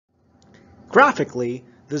Graphically,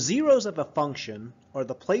 the zeros of a function are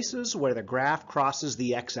the places where the graph crosses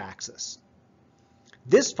the x-axis.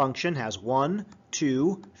 This function has 1,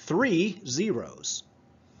 2, 3 zeros.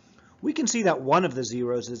 We can see that one of the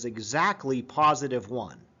zeros is exactly positive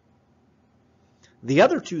 1. The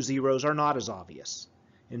other two zeros are not as obvious.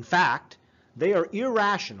 In fact, they are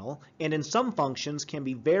irrational and in some functions can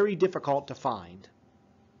be very difficult to find.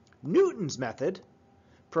 Newton's method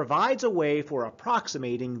provides a way for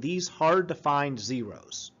approximating these hard-to-find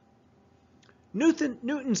zeros.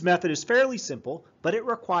 Newton's method is fairly simple, but it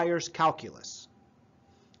requires calculus.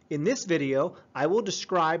 In this video, I will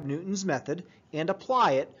describe Newton's method and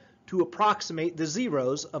apply it to approximate the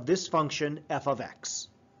zeros of this function f of x.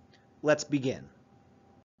 Let's begin.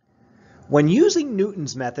 When using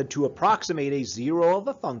Newton's method to approximate a zero of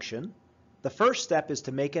a function, the first step is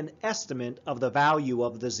to make an estimate of the value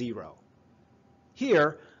of the zero.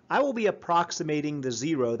 Here, I will be approximating the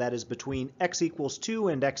zero that is between x equals 2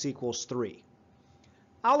 and x equals 3.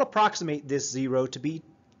 I'll approximate this zero to be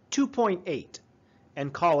 2.8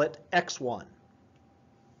 and call it x1.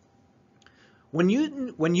 When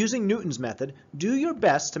using Newton's method, do your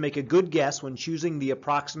best to make a good guess when choosing the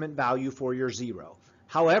approximate value for your zero.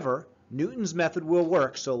 However, Newton's method will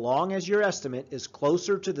work so long as your estimate is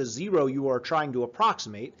closer to the zero you are trying to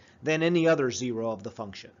approximate than any other zero of the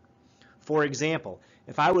function. For example,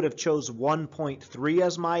 if I would have chose 1.3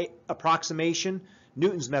 as my approximation,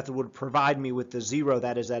 Newton's method would provide me with the zero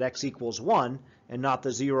that is at x equals 1 and not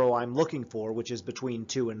the zero I'm looking for, which is between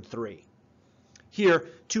 2 and 3. Here,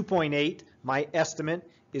 2.8, my estimate,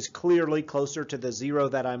 is clearly closer to the zero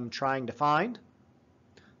that I'm trying to find.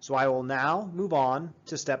 So I will now move on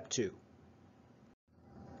to step 2.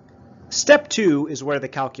 Step 2 is where the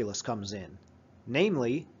calculus comes in,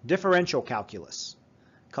 namely differential calculus.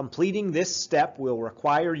 Completing this step will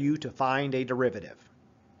require you to find a derivative.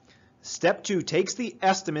 Step 2 takes the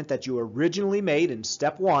estimate that you originally made in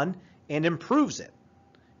step 1 and improves it.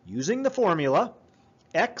 Using the formula,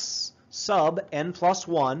 x sub n plus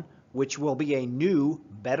 1, which will be a new,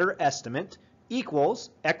 better estimate, equals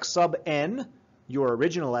x sub n, your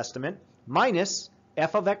original estimate, minus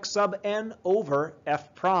f of x sub n over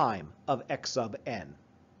f prime of x sub n.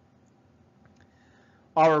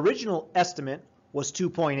 Our original estimate was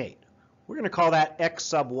 2.8. We're going to call that x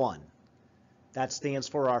sub 1. That stands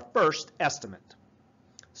for our first estimate.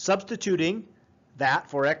 Substituting that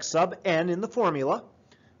for x sub n in the formula,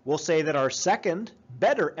 we'll say that our second,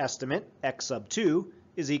 better estimate, x sub 2,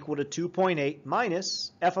 is equal to 2.8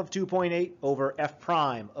 minus f of 2.8 over f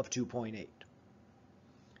prime of 2.8.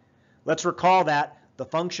 Let's recall that the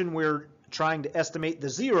function we're trying to estimate the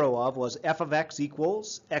zero of was f of x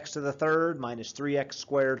equals x to the third minus 3x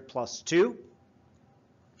squared plus 2.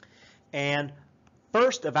 And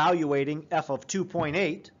first evaluating f of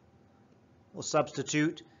 2.8, we'll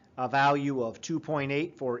substitute a value of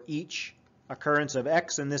 2.8 for each occurrence of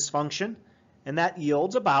x in this function, and that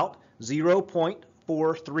yields about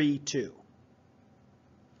 0.432.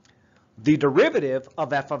 The derivative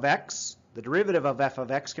of f of x,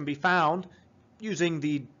 can be found using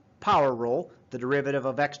the power rule. The derivative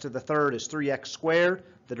of x to the third is 3x squared.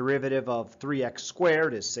 The derivative of 3x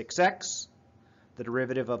squared is 6x. The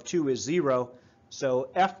derivative of 2 is 0. So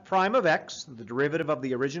f prime of x, the derivative of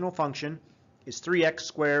the original function, is 3x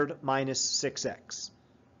squared minus 6x.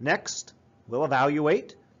 Next, we'll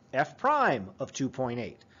evaluate f prime of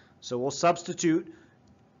 2.8. So we'll substitute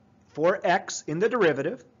for x in the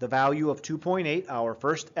derivative, the value of 2.8, our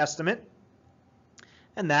first estimate,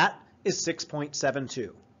 and that is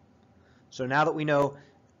 6.72. So now that we know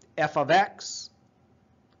f of x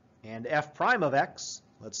and f prime of x,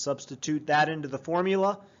 let's substitute that into the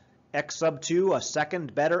formula. X sub 2, a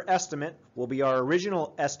second better estimate, will be our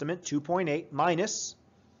original estimate, 2.8, minus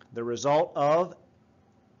the result of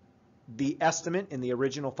the estimate in the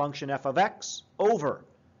original function f of x over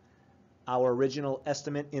our original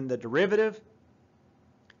estimate in the derivative.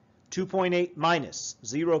 2.8 minus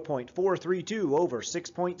 0.432 over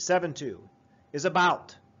 6.72 is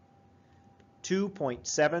about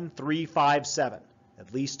 2.7357,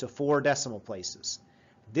 at least to 4 decimal places.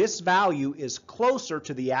 This value is closer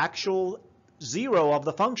to the actual zero of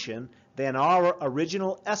the function than our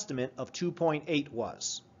original estimate of 2.8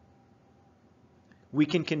 was. We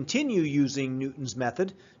can continue using Newton's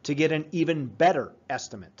method to get an even better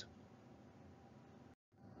estimate.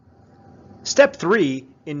 Step 3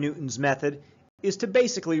 in Newton's method is to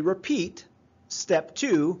basically repeat step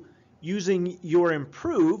 2 using your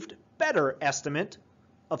improved, better estimate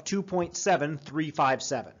of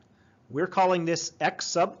 2.7357. We're calling this x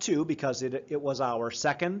sub 2 because it was our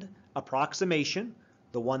second approximation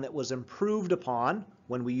the one that was improved upon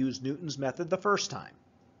when we used Newton's method the first time.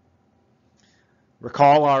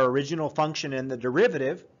 Recall our original function and the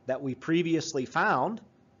derivative that we previously found.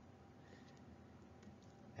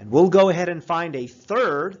 And we'll go ahead and find a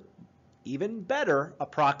third, even better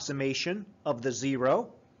approximation of the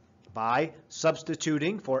zero by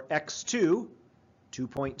substituting for x2,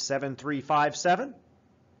 2.7357.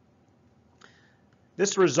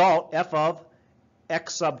 This result, f of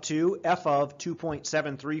x sub 2, f of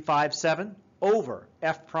 2.7357 over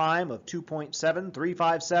f prime of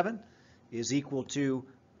 2.7357 is equal to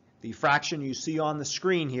the fraction you see on the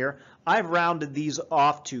screen here. I've rounded these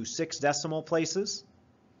off to 6 decimal places.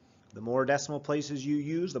 The more decimal places you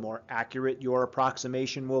use, the more accurate your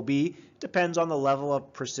approximation will be. Depends on the level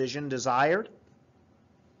of precision desired.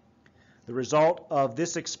 The result of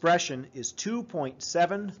this expression is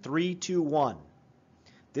 2.7321.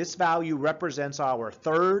 This value represents our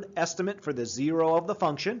third estimate for the zero of the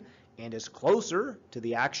function and is closer to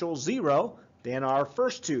the actual zero than our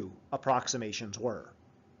first two approximations were.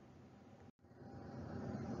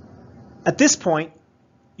 At this point,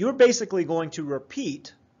 you're basically going to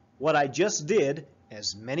repeat what I just did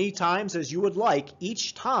as many times as you would like.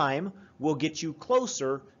 Each time will get you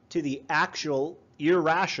closer to the actual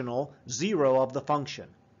irrational zero of the function.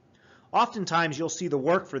 Oftentimes you'll see the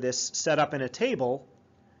work for this set up in a table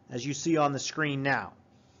as you see on the screen now.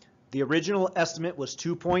 The original estimate was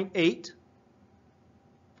 2.8.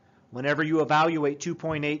 Whenever you evaluate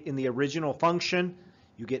 2.8 in the original function,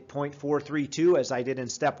 you get 0.432 as I did in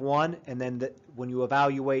step 1, and then when you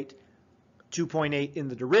evaluate 2.8 in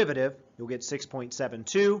the derivative, you'll get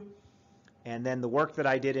 6.72, and then the work that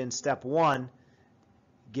I did in step 1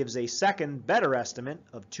 gives a second better estimate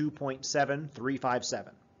of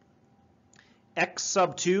 2.7357. X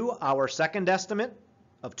sub 2, our second estimate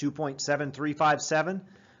of 2.7357,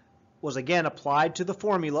 was again applied to the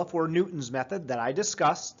formula for Newton's method that I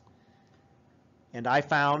discussed, and I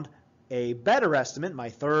found a better estimate. My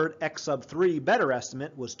third x sub 3 better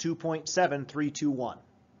estimate was 2.7321.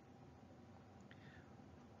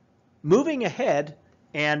 Moving ahead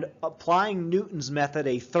and applying Newton's method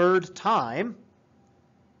a third time,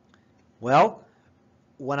 well,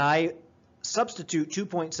 when I substitute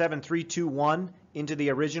 2.7321 into the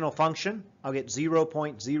original function, I'll get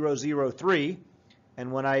 0.003,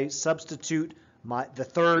 and when I substitute the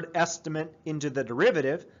third estimate into the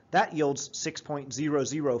derivative, that yields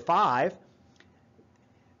 6.005.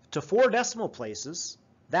 To 4 decimal places,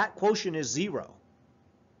 that quotient is 0.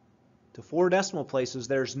 To 4 decimal places,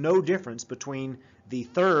 there's no difference between the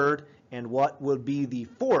third and what would be the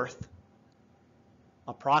fourth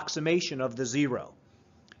approximation of the zero.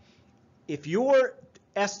 If your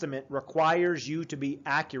estimate requires you to be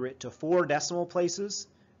accurate to 4 decimal places,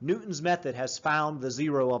 Newton's method has found the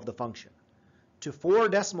zero of the function. To 4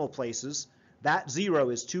 decimal places, that zero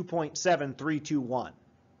is 2.7321.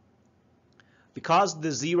 Because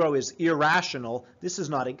the zero is irrational, this is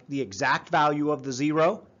not the exact value of the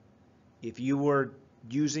zero. If you were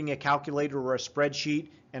using a calculator or a spreadsheet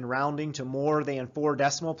and rounding to more than 4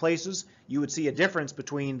 decimal places, you would see a difference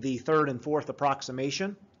between the third and fourth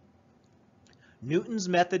approximation. Newton's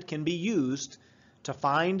method can be used to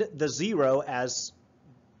find the zero as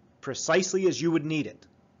precisely as you would need it.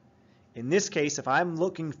 In this case, if I'm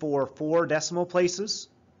looking for 4 decimal places,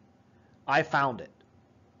 I found it.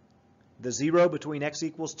 The zero between x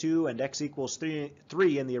equals 2 and x equals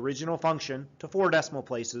 3 in the original function to 4 decimal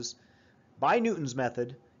places by Newton's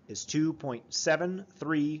method is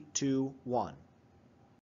 2.7321.